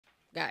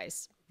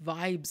guys,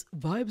 vibes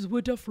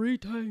with the free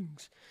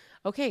things.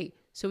 Okay,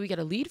 so we got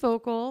a lead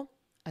vocal,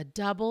 a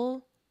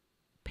double,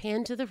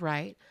 pan to the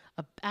right,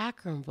 a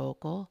background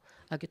vocal,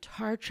 a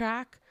guitar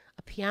track,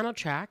 a piano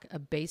track, a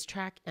bass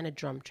track, and a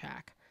drum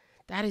track.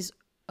 That is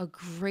a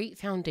great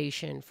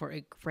foundation for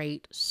a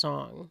great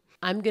song.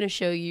 I'm going to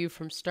show you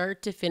from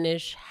start to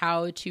finish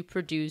how to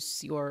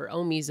produce your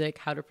own music,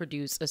 how to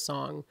produce a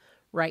song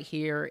right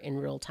here in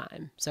real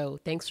time. So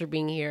thanks for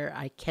being here.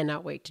 I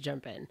cannot wait to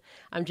jump in.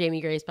 I'm Jamie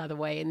Grace, by the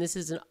way, and this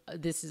is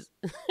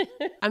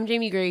I'm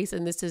Jamie Grace,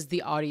 and this is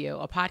The Audio,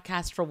 a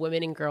podcast for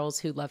women and girls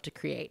who love to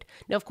create.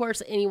 Now, of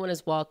course, anyone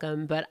is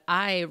welcome, but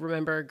I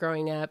remember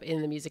growing up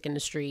in the music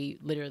industry,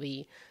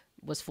 literally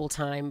was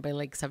full-time by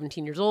like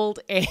 17 years old,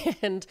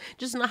 and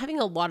just not having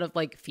a lot of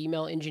like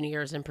female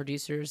engineers and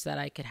producers that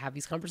I could have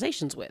these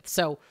conversations with.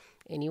 So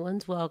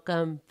anyone's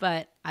welcome,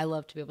 but I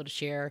love to be able to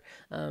share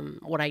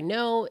what I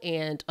know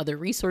and other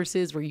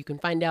resources where you can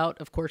find out,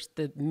 of course,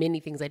 the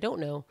many things I don't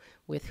know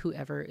with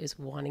whoever is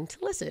wanting to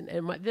listen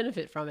and might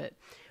benefit from it.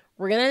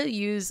 We're going to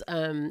use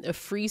a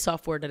free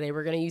software today.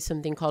 We're going to use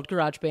something called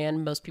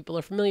GarageBand. Most people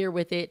are familiar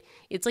with it.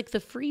 It's like the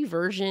free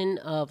version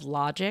of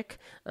Logic,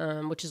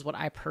 which is what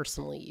I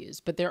personally use.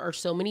 But there are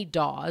so many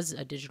DAWs,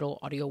 a digital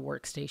audio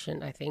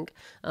workstation, I think,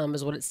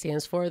 is what it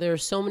stands for. There are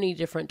so many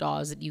different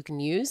DAWs that you can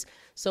use.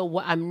 So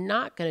what I'm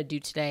not going to do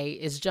today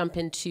is jump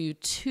into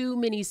too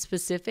many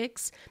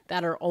specifics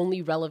that are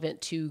only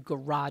relevant to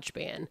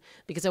GarageBand,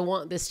 because I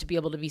want this to be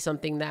able to be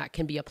something that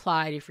can be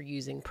applied if you're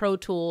using Pro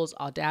Tools,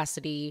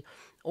 Audacity,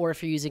 or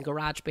if you're using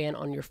GarageBand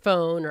on your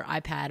phone or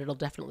iPad. It'll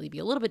definitely be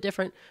a little bit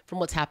different from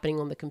what's happening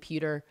on the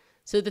computer.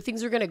 So the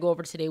things we're going to go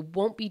over today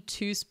won't be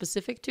too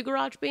specific to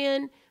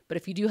GarageBand, but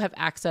if you do have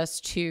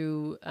access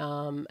to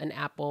an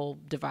Apple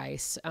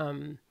device,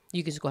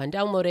 you can just go ahead and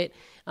download it,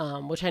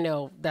 which I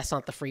know that's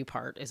not the free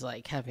part, is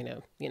like having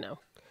to,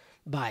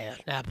 buy an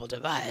Apple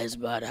device,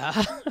 but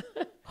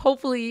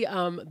hopefully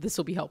this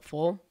will be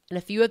helpful. And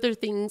a few other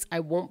things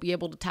I won't be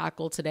able to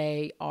tackle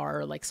today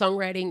are like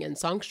songwriting and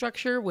song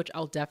structure, which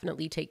I'll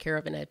definitely take care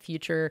of in a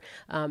future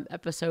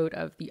episode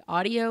of The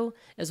Audio,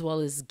 as well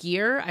as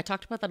gear. I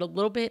talked about that a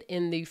little bit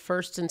in the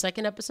first and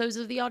second episodes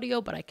of The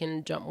Audio, but I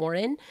can jump more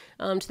in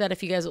to that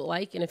if you guys would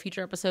like in a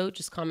future episode.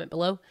 Just comment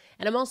below.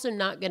 And I'm also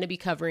not going to be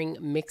covering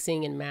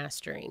mixing and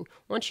mastering.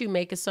 Once you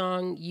make a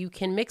song, you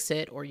can mix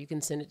it, or you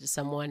can send it to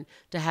someone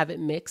to have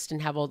it mixed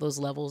and have all those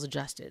levels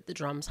adjusted. The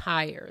drums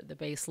higher, the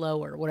bass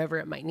lower, whatever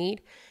it might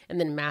need. And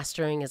then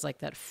mastering is like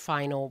that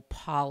final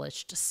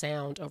polished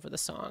sound over the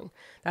song.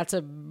 That's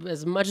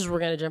as much as we're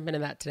going to jump into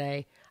that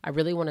today. I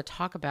really want to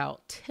talk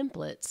about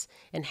templates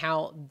and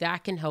how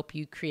that can help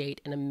you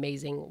create an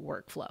amazing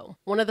workflow.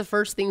 One of the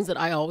first things that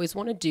I always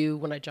want to do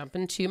when I jump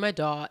into my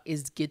DAW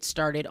is get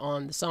started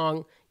on the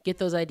song, get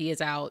those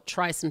ideas out,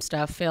 try some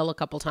stuff, fail a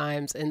couple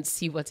times, and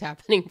see what's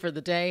happening for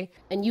the day.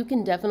 And you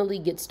can definitely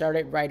get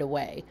started right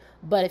away.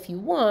 But if you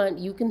want,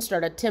 you can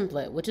start a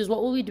template, which is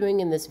what we'll be doing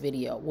in this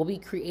video. We'll be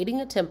creating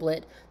a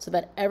template so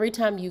that every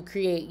time you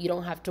create, you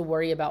don't have to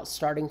worry about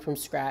starting from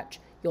scratch.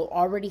 You'll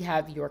already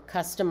have your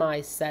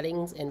customized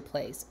settings in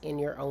place in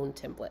your own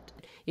template.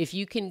 If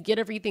you can get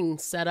everything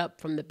set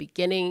up from the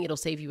beginning, it'll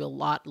save you a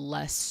lot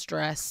less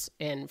stress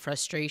and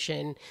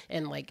frustration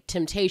and like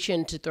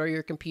temptation to throw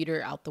your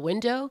computer out the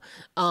window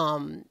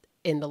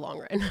in the long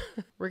run.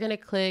 We're going to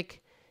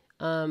click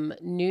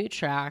new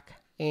track,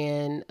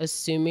 and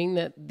assuming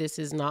that this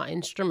is not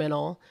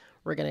instrumental,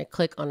 we're going to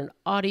click on an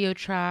audio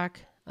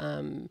track.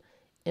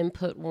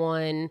 Input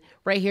 1.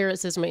 Right here it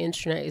says my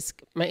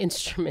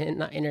instrument,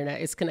 not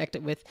internet, is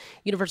connected with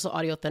Universal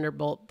Audio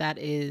Thunderbolt. That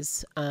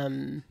is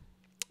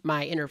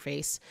my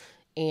interface.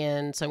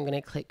 And so I'm going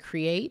to click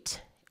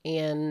create.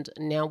 And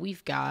now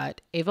we've got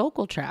a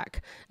vocal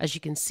track. As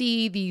you can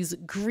see, these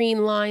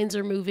green lines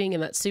are moving,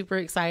 and that's super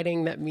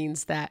exciting. That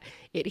means that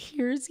it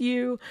hears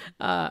you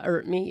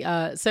or me.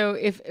 So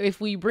if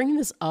we bring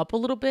this up a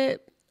little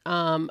bit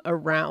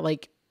around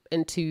like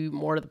into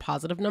more of the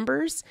positive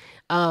numbers,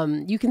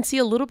 you can see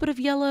a little bit of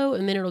yellow,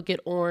 and then it'll get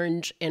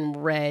orange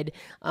and red.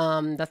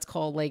 That's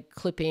called like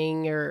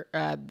clipping, or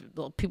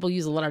people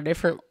use a lot of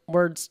different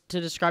words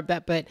to describe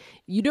that, but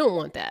you don't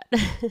want that.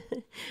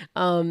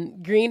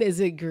 Green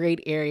is a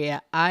great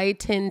area. I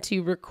tend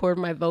to record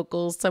my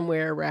vocals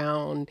somewhere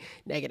around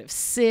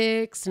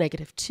 -6,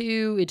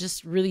 -2. It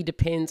just really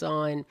depends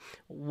on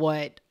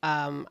what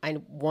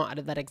I want out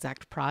of that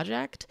exact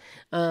project.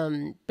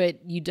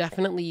 But you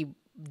definitely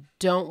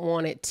don't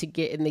want it to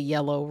get in the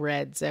yellow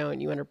red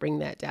zone. You want to bring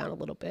that down a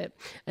little bit.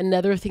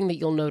 Another thing that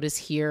you'll notice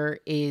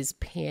here is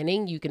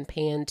panning. You can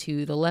pan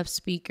to the left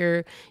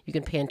speaker, you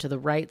can pan to the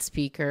right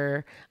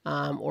speaker,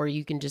 or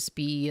you can just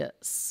be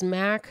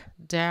smack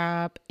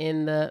dab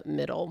in the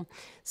middle.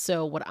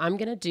 So what I'm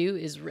going to do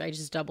is I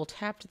just double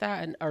tapped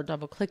that or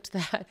double clicked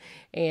that,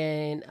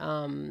 and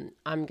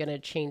I'm going to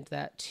change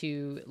that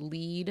to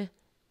lead.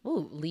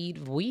 Oh,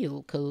 lead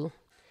wheel. Cool.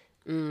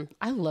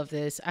 I love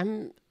this.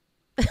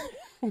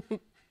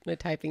 My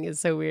typing is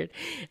so weird.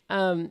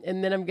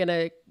 And then I'm going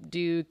to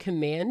do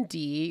Command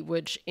D,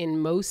 which in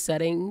most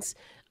settings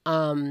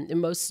In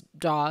most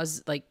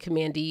DAWs, like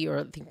Command D or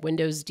I think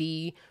Windows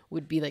D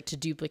would be like to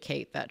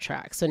duplicate that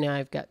track. So now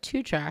I've got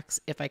 2 tracks.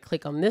 If I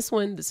click on this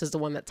one, this is the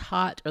one that's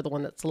hot or the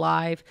one that's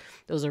live.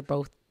 Those are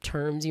both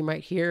terms you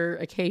might hear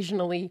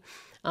occasionally.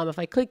 If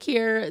I click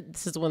here,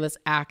 this is the one that's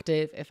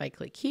active. If I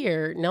click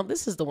here, now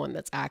this is the one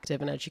that's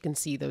active. And as you can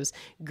see, those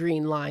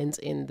green lines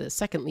in the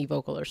second lead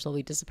vocal are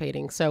slowly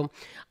dissipating. So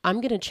I'm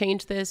going to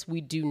change this.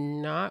 We do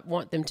not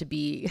want them to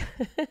be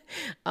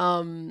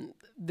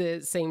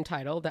the same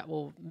title. That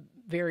will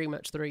very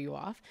much throw you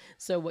off.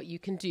 So what you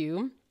can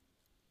do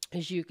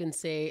is you can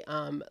say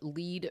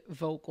lead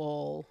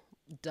vocal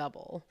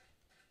double.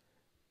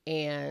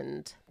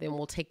 And then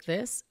we'll take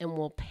this and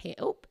we'll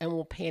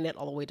pan it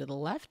all the way to the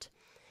left.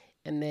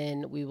 And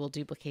then we will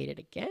duplicate it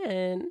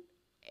again.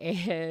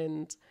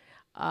 And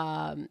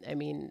I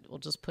mean, we'll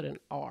just put an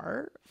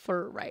R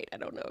for right. I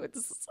don't know.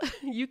 It's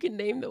you can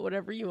name it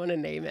whatever you want to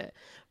name it.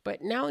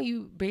 But now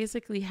you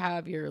basically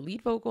have your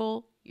lead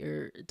vocal,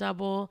 your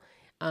double,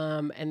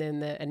 and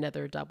then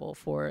another double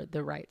for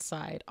the right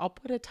side. I'll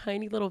put a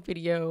tiny little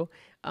video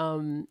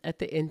at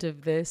the end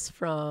of this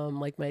from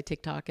like my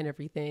TikTok and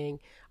everything.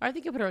 Or I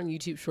think I put it on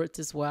YouTube Shorts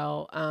as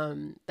well.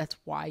 That's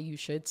why you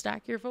should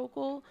stack your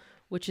vocal,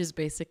 which is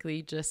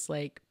basically just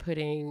like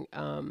putting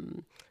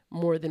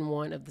more than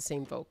one of the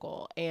same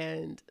vocal.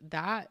 And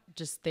that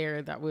just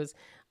there, that was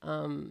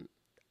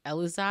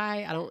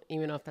Elizai. I don't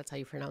even know if that's how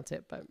you pronounce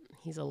it, but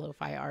he's a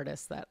lo-fi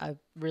artist that I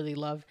really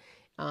love.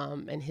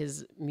 And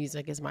his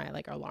music is my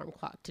like alarm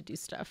clock to do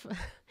stuff.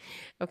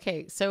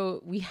 Okay,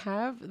 so we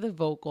have the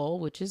vocal,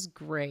 which is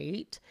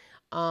great.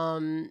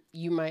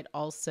 You might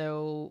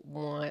also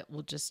want,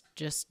 we'll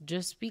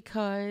just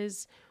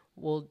because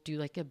we'll do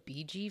like a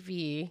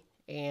BGV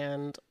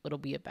and it'll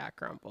be a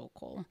background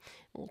vocal.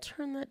 We'll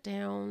turn that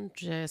down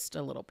just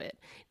a little bit.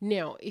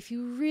 Now, if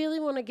you really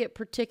want to get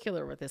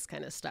particular with this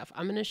kind of stuff,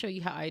 I'm going to show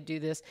you how I do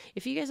this.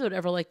 If you guys would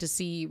ever like to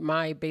see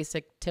my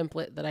basic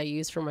template that I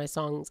use for my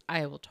songs,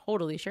 I will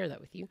totally share that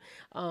with you.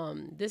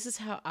 This is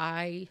how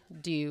I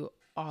do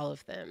all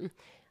of them.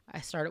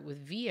 I started with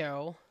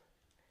VO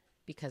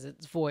because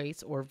it's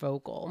voice or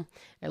vocal.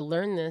 I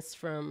learned this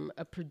from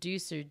a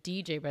producer,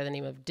 DJ by the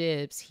name of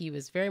Dibs. He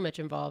was very much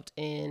involved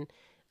in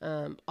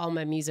all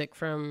my music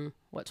from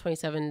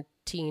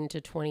 2017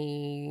 to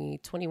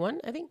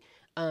 2021, I think.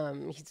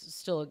 He's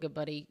still a good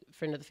buddy,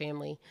 friend of the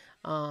family.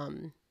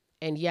 And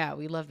yeah,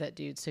 we love that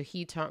dude. So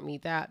he taught me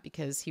that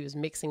because he was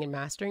mixing and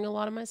mastering a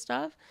lot of my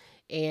stuff.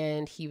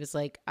 And he was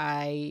like,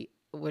 I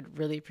would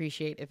really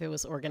appreciate if it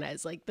was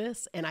organized like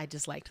this. And I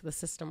just liked the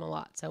system a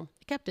lot. So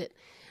I kept it.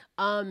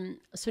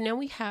 So now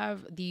we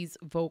have these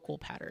vocal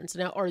patterns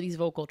now, or these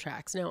vocal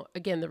tracks. Now,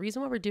 again, the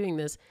reason why we're doing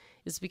this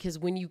is because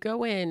when you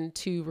go in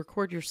to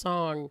record your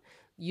song,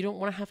 you don't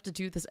want to have to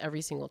do this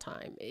every single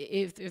time.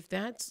 If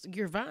that's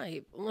your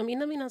vibe, let me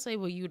not say,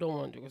 well, you don't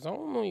want to do this. I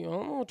don't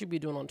know what you be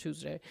doing on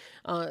Tuesday.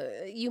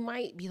 You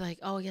might be like,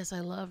 oh yes,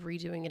 I love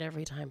redoing it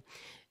every time.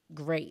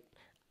 Great.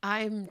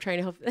 I'm trying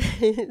to help,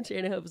 trying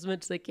to help as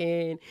much as I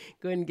can.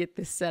 Go ahead and get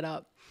this set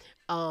up.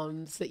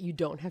 So that you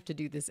don't have to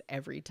do this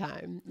every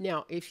time.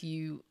 Now, if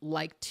you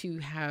like to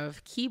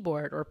have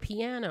keyboard or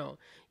piano,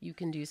 you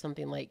can do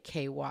something like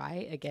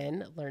KY.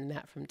 Again, learn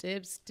that from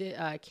Dibs,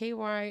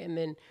 KY, and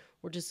then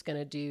we're just going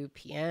to do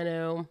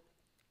piano.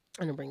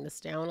 I'm going to bring this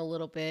down a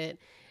little bit.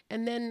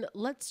 And then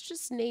let's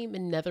just name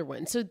another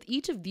one. So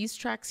each of these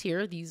tracks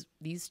here, these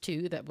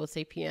two that both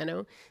say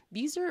piano,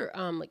 these are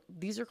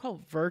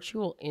called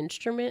virtual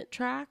instrument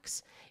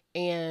tracks.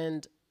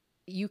 And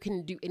you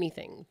can do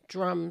anything,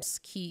 drums,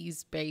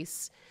 keys,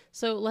 bass.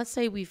 So let's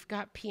say we've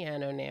got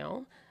piano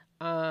now.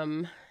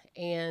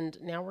 And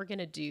now we're going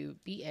to do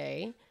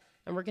BA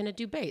and we're going to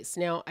do bass.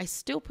 Now I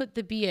still put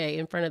the BA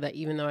in front of that,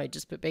 even though I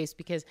just put bass,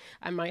 because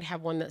I might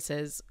have one that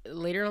says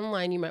later on the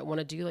line, you might want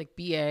to do like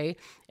BA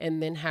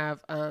and then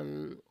have,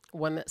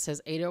 one that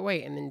says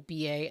 808 and then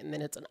BA, and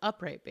then it's an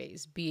upright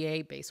bass,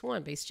 BA, bass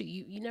 1, bass 2.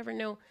 You never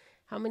know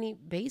how many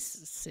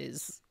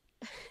basses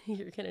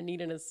you're going to need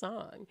in a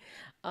song.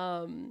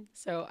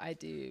 So I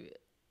do,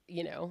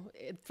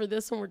 for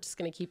this one, we're just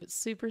going to keep it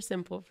super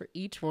simple for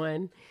each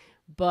one,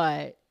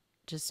 but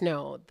just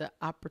know the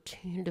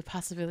opportunity, the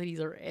possibilities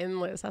are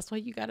endless. That's why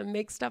you got to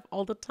make stuff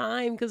all the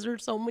time, because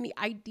there's so many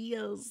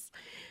ideas.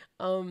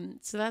 So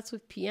that's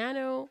with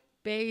piano,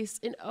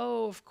 bass, and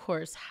oh, of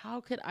course, how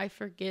could I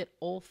forget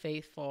Old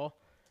Faithful,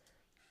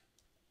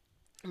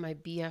 my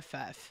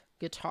BFF,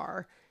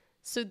 guitar.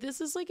 So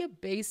this is like a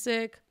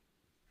basic,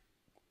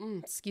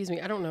 excuse me,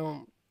 I don't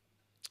know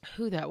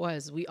who that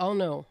was. We all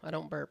know I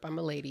don't burp. I'm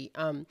a lady.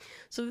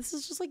 So this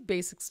is just like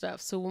basic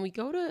stuff. So when we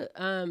go to,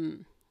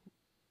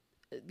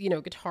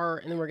 guitar,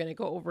 and then we're going to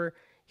go over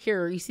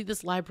here, you see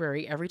this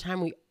library. Every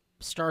time we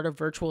start a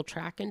virtual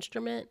track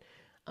instrument,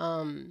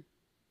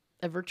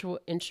 a virtual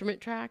instrument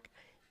track,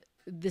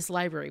 this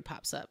library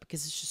pops up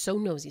because it's just so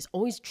nosy. It's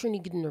always trying to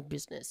get in their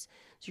business.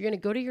 So you're going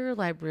to go to your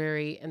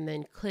library and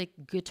then click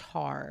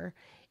guitar,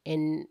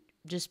 and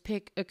just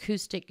pick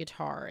acoustic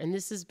guitar. And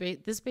this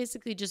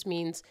basically just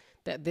means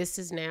that this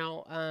is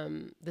now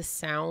the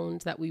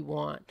sound that we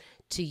want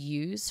to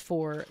use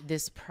for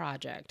this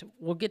project.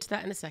 We'll get to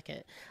that in a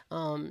second.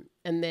 And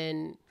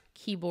then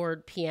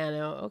keyboard,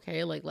 piano.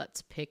 Okay, like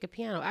let's pick a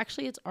piano.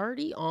 Actually, it's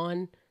already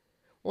on.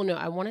 Well, no,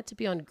 I want it to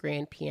be on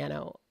grand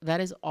piano.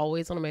 That is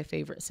always one of my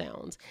favorite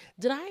sounds.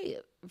 Did I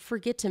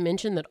forget to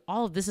mention that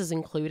all of this is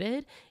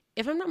included?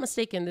 If I'm not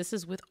mistaken, this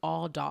is with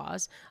all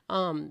DAWs.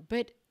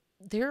 But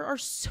there are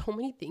so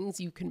many things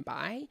you can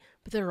buy,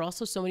 but there are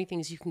also so many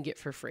things you can get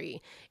for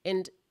free.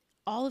 And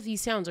all of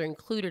these sounds are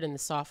included in the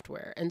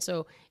software. And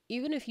so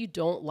even if you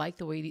don't like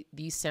the way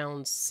these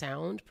sounds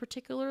sound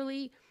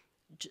particularly,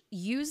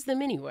 use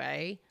them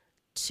anyway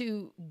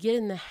to get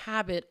in the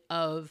habit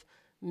of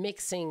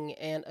mixing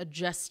and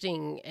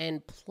adjusting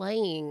and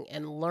playing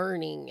and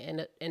learning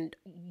and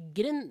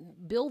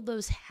build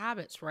those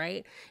habits,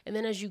 right? And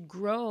then as you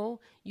grow,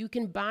 you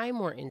can buy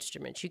more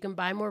instruments. You can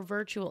buy more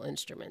virtual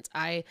instruments.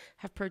 I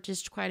have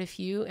purchased quite a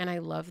few and I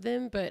love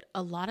them, but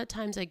a lot of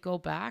times I go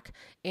back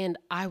and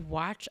I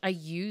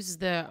use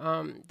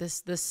the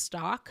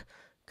stock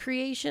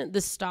creation,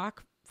 the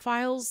stock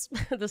files,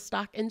 the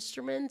stock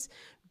instruments,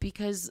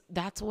 because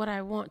that's what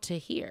I want to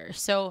hear.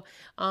 So,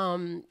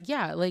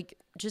 yeah, like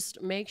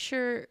just make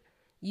sure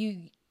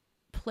you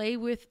play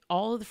with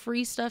all of the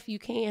free stuff you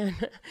can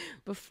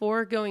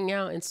before going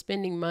out and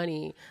spending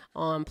money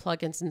on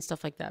plugins and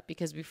stuff like that.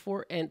 Because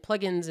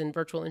plugins and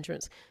virtual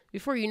instruments,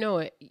 before you know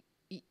it,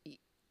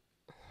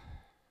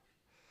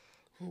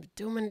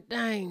 too many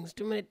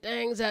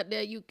things out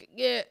there you could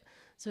get.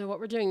 So what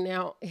we're doing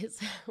now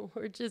is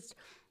we're just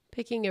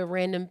picking a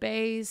random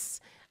bass,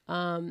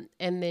 and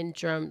then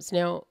drums.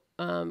 Now,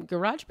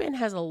 GarageBand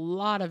has a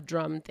lot of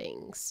drum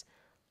things.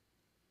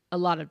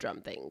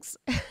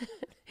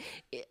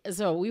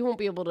 So we won't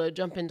be able to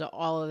jump into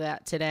all of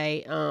that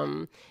today.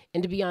 And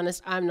to be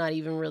honest, I'm not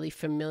even really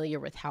familiar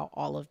with how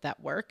all of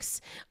that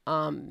works.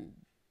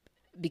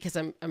 Because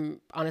I'm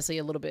honestly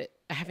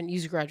I haven't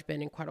used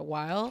GarageBand in quite a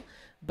while,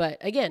 but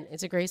again,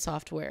 it's a great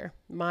software.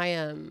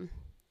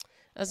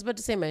 I was about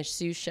to say my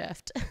sous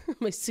chef,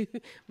 my sous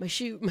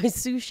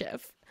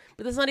chef,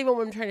 but that's not even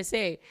what I'm trying to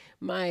say.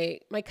 My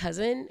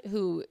cousin,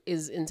 who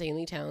is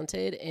insanely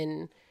talented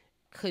and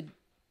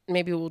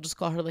maybe we'll just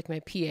call her like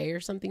my PA or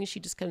something. She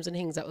just comes and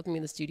hangs out with me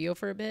in the studio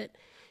for a bit.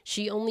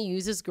 She only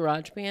uses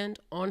GarageBand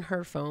on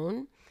her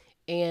phone.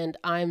 And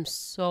I'm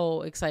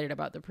so excited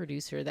about the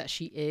producer that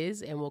she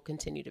is and will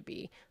continue to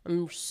be.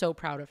 I'm so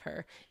proud of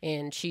her.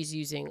 And she's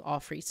using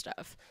all free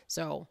stuff.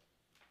 So,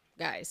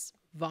 guys,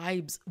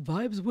 vibes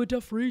with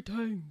the free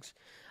things.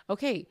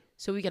 Okay,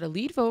 so we got a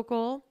lead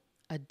vocal,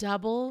 a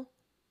double,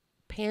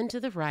 pan to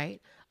the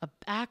right, a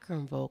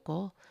background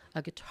vocal,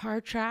 a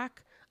guitar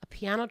track, a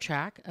piano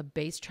track, a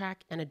bass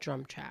track, and a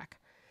drum track.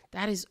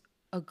 That is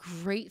a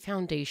great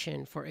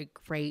foundation for a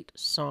great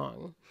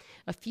song.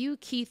 A few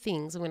key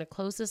things, I'm going to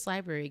close this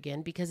library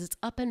again because it's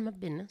up in my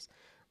business.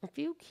 A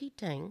few key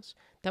things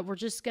that we're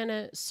just going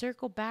to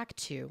circle back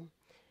to,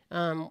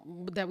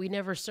 that we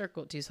never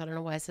circled to. So I don't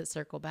know why I said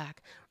circle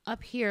back.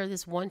 Up here,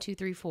 this 1, 2,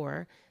 3,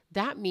 4,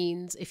 that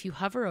means if you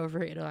hover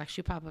over it, it'll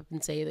actually pop up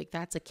and say like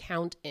that's a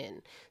count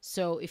in.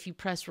 So if you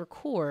press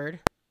record,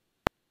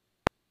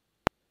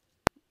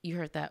 you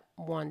heard that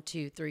 1,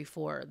 2, 3,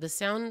 4. The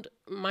sound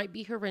might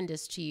be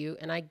horrendous to you,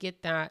 and I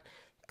get that.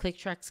 Click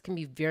tracks can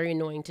be very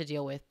annoying to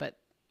deal with, but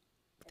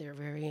they're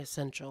very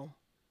essential.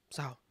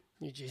 So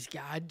you just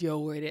gotta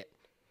deal with it.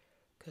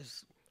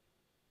 Because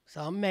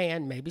some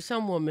man, maybe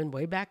some woman,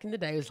 way back in the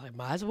day was like,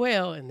 might as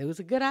well, and it was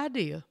a good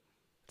idea.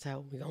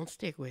 So we're gonna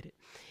stick with it.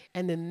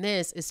 And then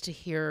this is to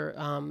hear,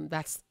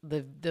 that's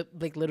the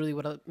like literally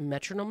what a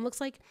metronome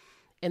looks like.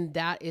 And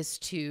that is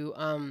to,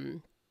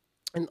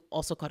 and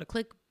also called a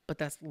click, but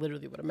that's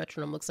literally what a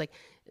metronome looks like.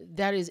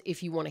 That is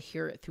if you want to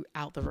hear it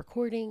throughout the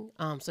recording.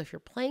 So if you're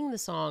playing the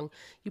song,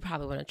 you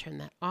probably want to turn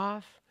that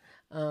off.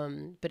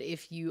 But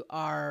if you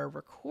are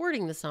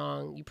recording the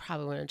song, you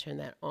probably want to turn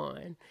that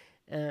on.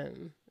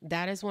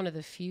 That is one of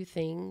the few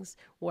things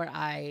where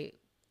I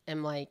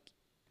am like,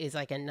 is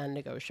like a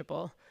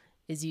non-negotiable,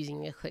 is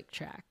using a click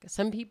track.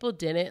 Some people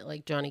didn't,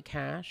 like Johnny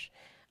Cash.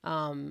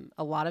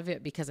 A lot of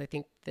it because I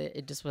think that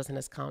it just wasn't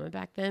as common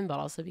back then, but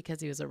also because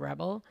he was a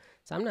rebel.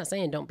 So I'm not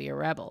saying don't be a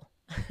rebel.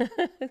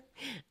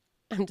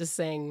 I'm just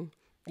saying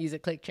use a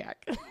click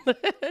track.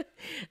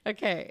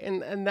 Okay.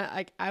 And that,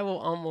 like, I will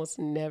almost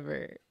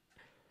never,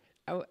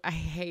 I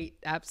hate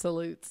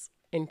absolutes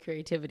in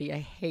creativity. I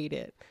hate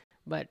it,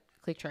 but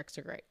click tracks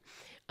are great.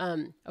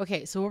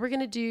 Okay. So what we're going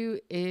to do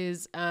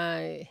is,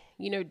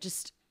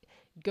 just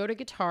go to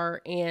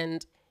guitar,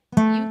 and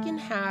you can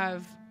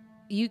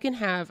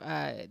have,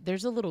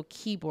 there's a little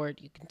keyboard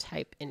you can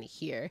type in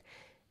here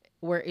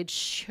where it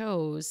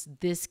shows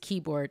this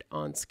keyboard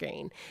on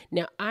screen.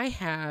 Now I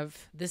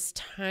have this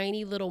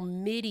tiny little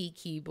MIDI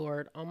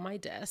keyboard on my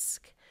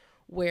desk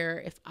where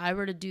if I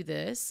were to do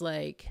this,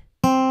 like,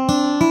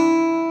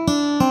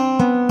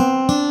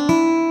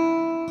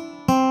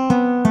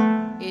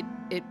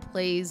 it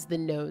plays the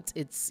notes.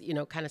 It's, you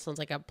know, kind of sounds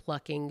like a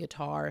plucking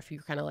guitar if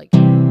you're kind of like,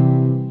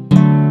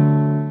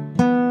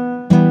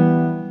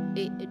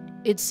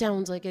 it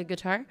sounds like a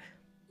guitar.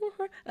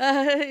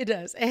 It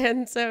does.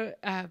 And so,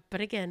 but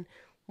again,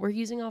 we're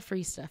using all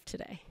free stuff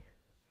today.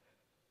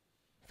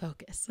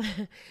 Focus.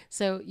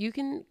 So you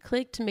can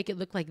click to make it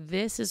look like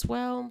this as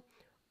well,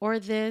 or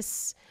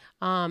this.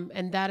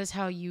 And that is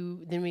how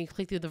you, then when you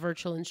click through the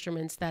virtual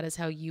instruments, that is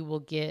how you will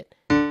get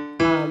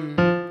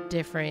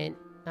different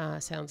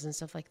sounds and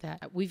stuff like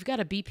that. We've got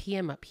a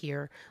BPM up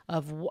here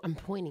of, I'm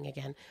pointing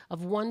again,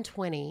 of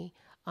 120.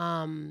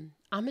 I'm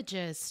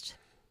just,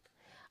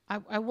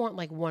 I want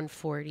like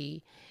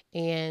 140,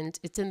 and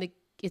it's in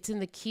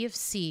the key of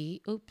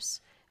C.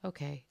 Oops.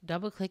 Okay.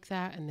 Double click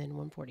that and then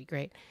 140.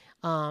 Great.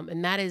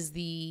 And that is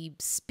the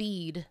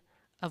speed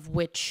of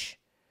which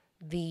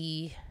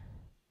the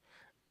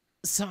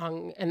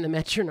song and the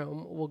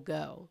metronome will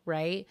go,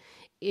 right?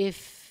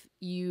 If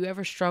you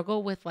ever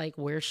struggle with like,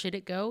 where should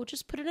it go?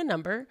 Just put in a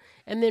number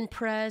and then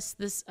press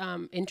this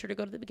enter to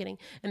go to the beginning,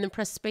 and then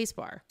press space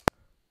bar.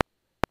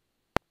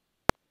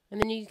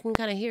 And then you can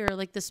kind of hear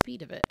like the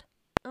speed of it.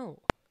 Oh,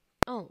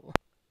 oh,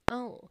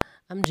 oh,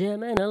 I'm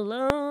jamming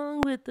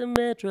along with the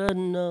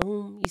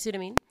metronome. You see what I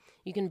mean?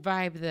 You can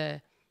vibe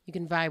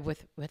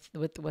with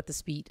what the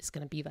speed is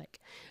going to be like.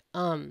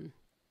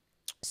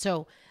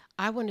 So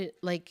I wanted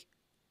like,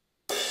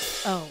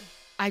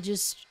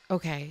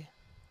 okay.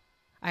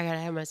 I got to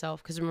have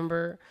myself, because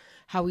remember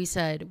how we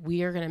said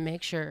we are going to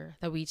make sure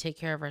that we take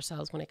care of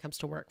ourselves when it comes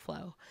to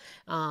workflow.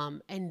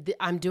 And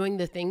I'm doing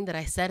the thing that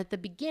I said at the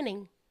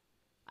beginning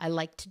I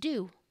like to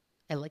do.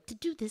 I like to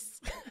do this.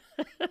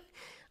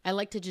 I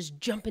like to just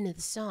jump into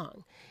the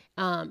song.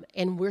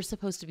 And we're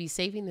supposed to be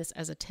saving this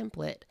as a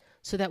template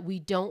so that we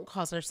don't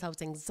cause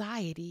ourselves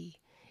anxiety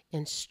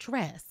and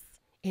stress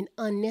and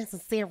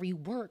unnecessary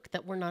work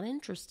that we're not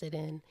interested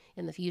in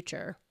the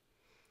future.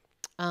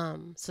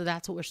 So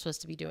that's what we're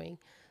supposed to be doing.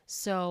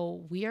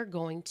 So we are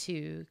going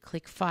to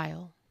click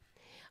File.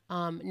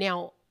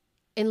 Now,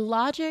 in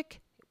Logic,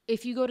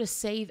 if you go to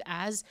Save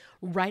As,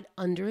 right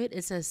under it,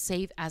 it says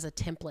Save as a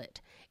Template.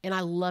 And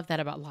I love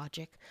that about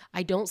Logic.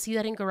 I don't see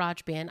that in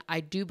GarageBand. I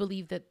do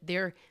believe that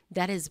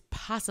that is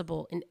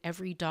possible in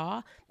every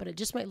DAW, but it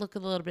just might look a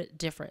little bit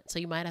different. So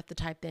you might have to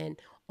type in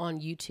on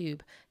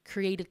YouTube,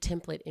 create a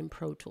template in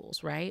Pro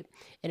Tools, right?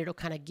 And it'll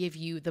kind of give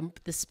you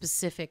the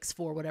specifics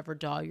for whatever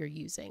DAW you're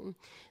using.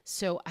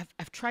 So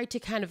I've tried to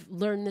kind of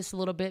learn this a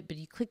little bit, but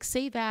you click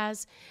Save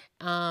As,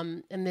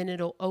 and then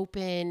it'll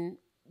open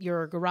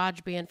your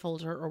GarageBand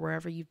folder or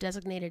wherever you've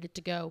designated it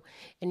to go.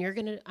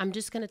 And I'm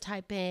just going to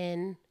type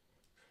in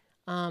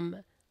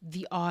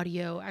the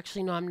audio.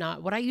 Actually, no, I'm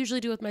not. What I usually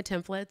do with my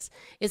templates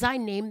is I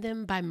name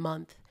them by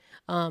month.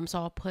 So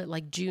I'll put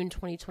like June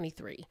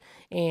 2023.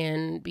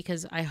 And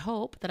because I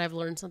hope that I've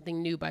learned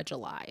something new by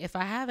July. If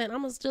I haven't,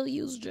 I'm going to still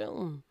use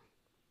June.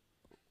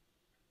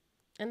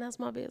 And that's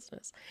my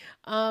business.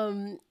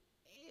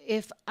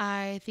 If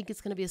I think it's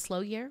going to be a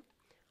slow year,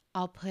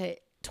 I'll put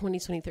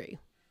 2023.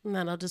 And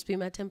that'll just be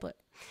my template.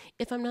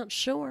 If I'm not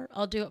sure,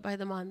 I'll do it by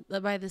the month,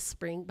 by the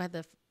spring,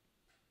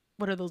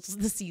 what are those?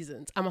 The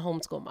seasons. I'm a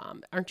homeschool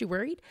mom. Aren't you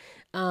worried?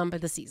 By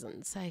the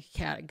seasons. I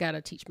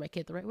gotta teach my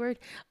kid the right word.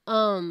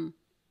 And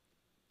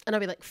I'll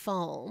be like,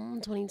 fall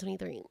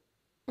 2023.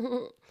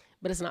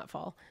 But it's not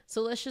fall.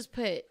 So let's just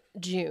put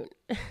June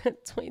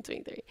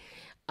 2023.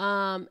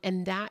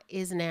 And that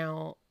is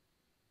now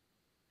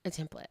a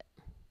template.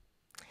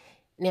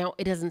 Now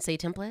it doesn't say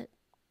template.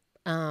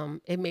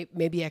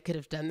 Maybe I could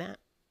have done that,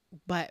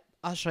 but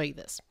I'll show you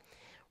this.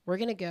 We're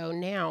going to go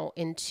now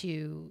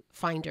into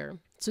Finder.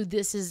 So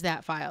this is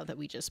that file that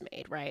we just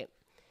made, right?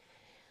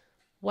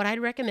 What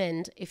I'd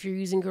recommend if you're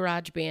using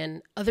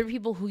GarageBand, other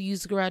people who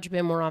use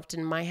GarageBand more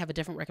often might have a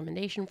different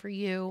recommendation for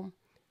you.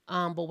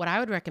 But what I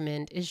would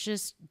recommend is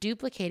just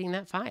duplicating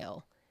that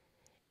file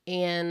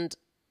and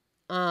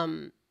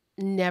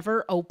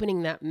never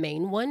opening that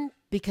main one,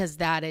 because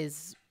that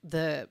is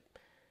you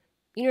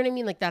know what I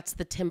mean? Like that's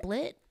the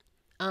template.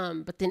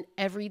 But then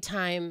every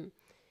time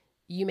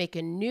you make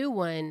a new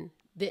one,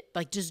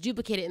 just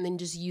duplicate it and then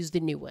just use the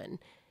new one.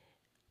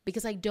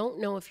 Because I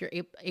don't know if you're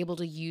able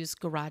to use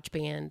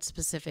GarageBand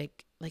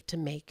specific, like to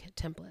make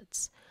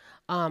templates.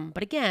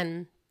 But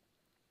again,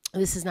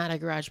 this is not a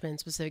GarageBand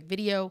specific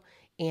video,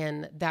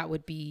 and that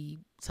would be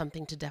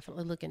something to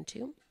definitely look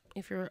into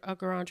if you're a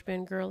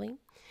GarageBand girly.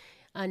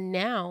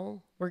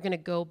 Now we're going to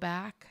go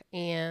back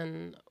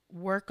and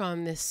work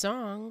on this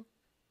song.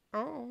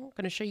 I'm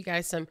going to show you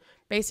guys some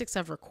basics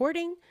of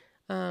recording,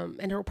 and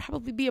it'll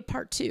probably be a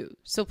part 2.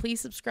 So please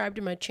subscribe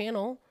to my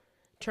channel.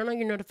 Turn on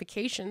your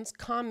notifications,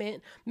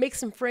 comment, make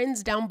some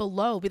friends down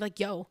below. Be like,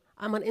 yo,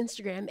 I'm on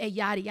Instagram,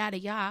 yada, yada,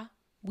 yada.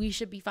 We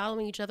should be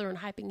following each other and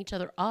hyping each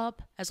other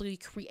up as we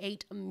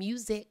create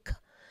music.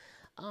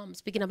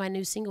 Speaking of my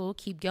new single,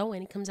 Keep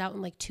Going, it comes out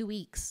in like 2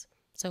 weeks.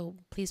 So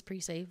please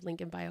pre-save,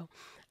 link in bio.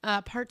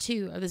 Part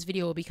 2 of this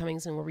video will be coming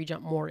soon, where we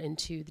jump more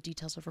into the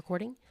details of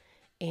recording.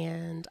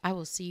 And I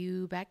will see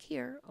you back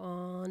here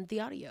on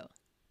the audio.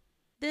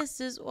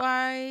 This is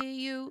why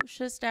you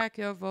should stack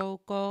your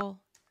vocal.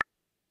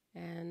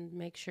 And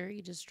make sure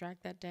you just drag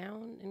that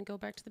down and go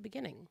back to the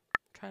beginning.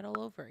 Try it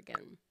all over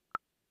again.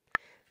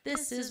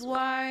 This is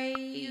why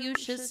you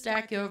should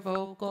stack your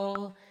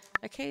vocal.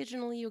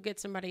 Occasionally you'll get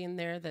somebody in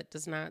there that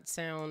does not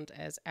sound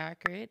as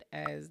accurate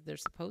as they're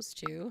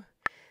supposed to.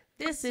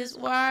 This is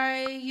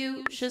why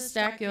you should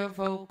stack your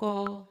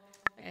vocal.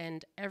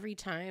 And every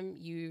time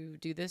you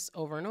do this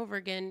over and over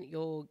again,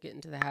 you'll get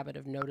into the habit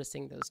of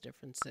noticing those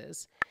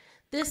differences.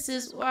 This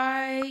is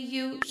why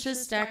you should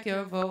stack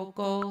your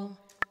vocal.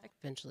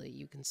 Eventually,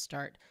 you can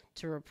start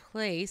to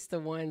replace the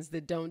ones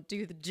that don't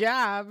do the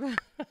job.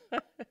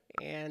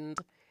 And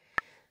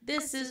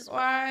this is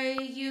why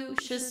you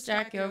should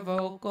stack your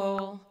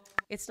vocal.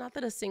 It's not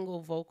that a single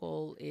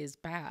vocal is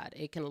bad.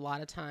 It can a lot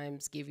of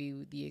times give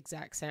you the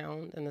exact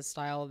sound and the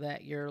style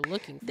that you're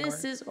looking for.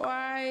 This is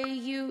why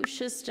you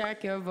should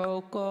stack your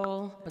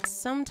vocal. But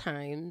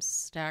sometimes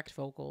stacked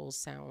vocals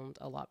sound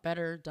a lot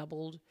better,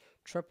 doubled,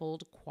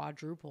 tripled,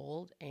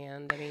 quadrupled,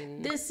 and I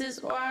mean, this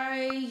is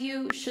why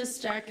you should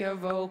stack your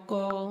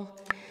vocal.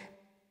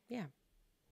 Yeah,